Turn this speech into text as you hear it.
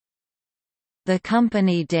The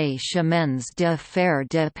Compagnie des Chemins de Fer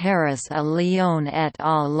de Paris à Lyon et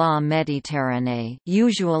à la Méditerranée,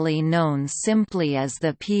 usually known simply as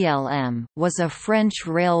the PLM, was a French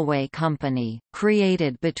railway company,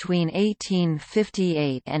 created between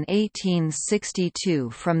 1858 and 1862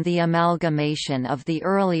 from the amalgamation of the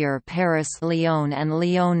earlier Paris-Lyon and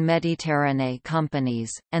Lyon-Méditerranée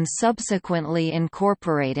companies, and subsequently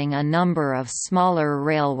incorporating a number of smaller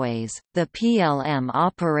railways. The PLM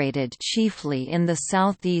operated chiefly in the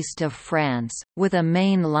southeast of France, with a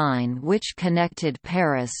main line which connected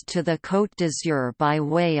Paris to the Côte d'Azur by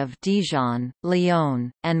way of Dijon,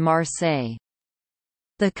 Lyon, and Marseille.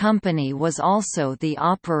 The company was also the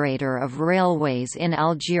operator of railways in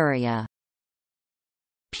Algeria.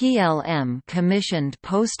 PLM commissioned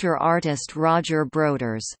poster artist Roger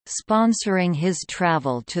Broders, sponsoring his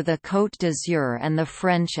travel to the Côte d'Azur and the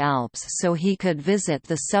French Alps so he could visit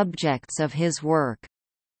the subjects of his work.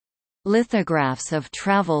 Lithographs of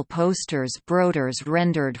travel posters Broders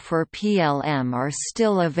rendered for PLM are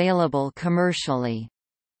still available commercially.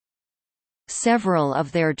 Several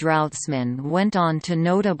of their draughtsmen went on to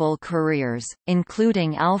notable careers,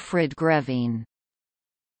 including Alfred Grevin.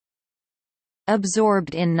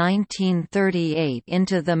 Absorbed in 1938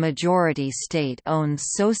 into the majority state-owned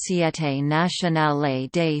Société Nationale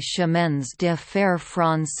des Chemins de Fer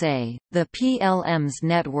Français, the PLM's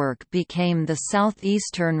network became the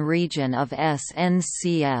southeastern region of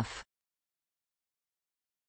SNCF.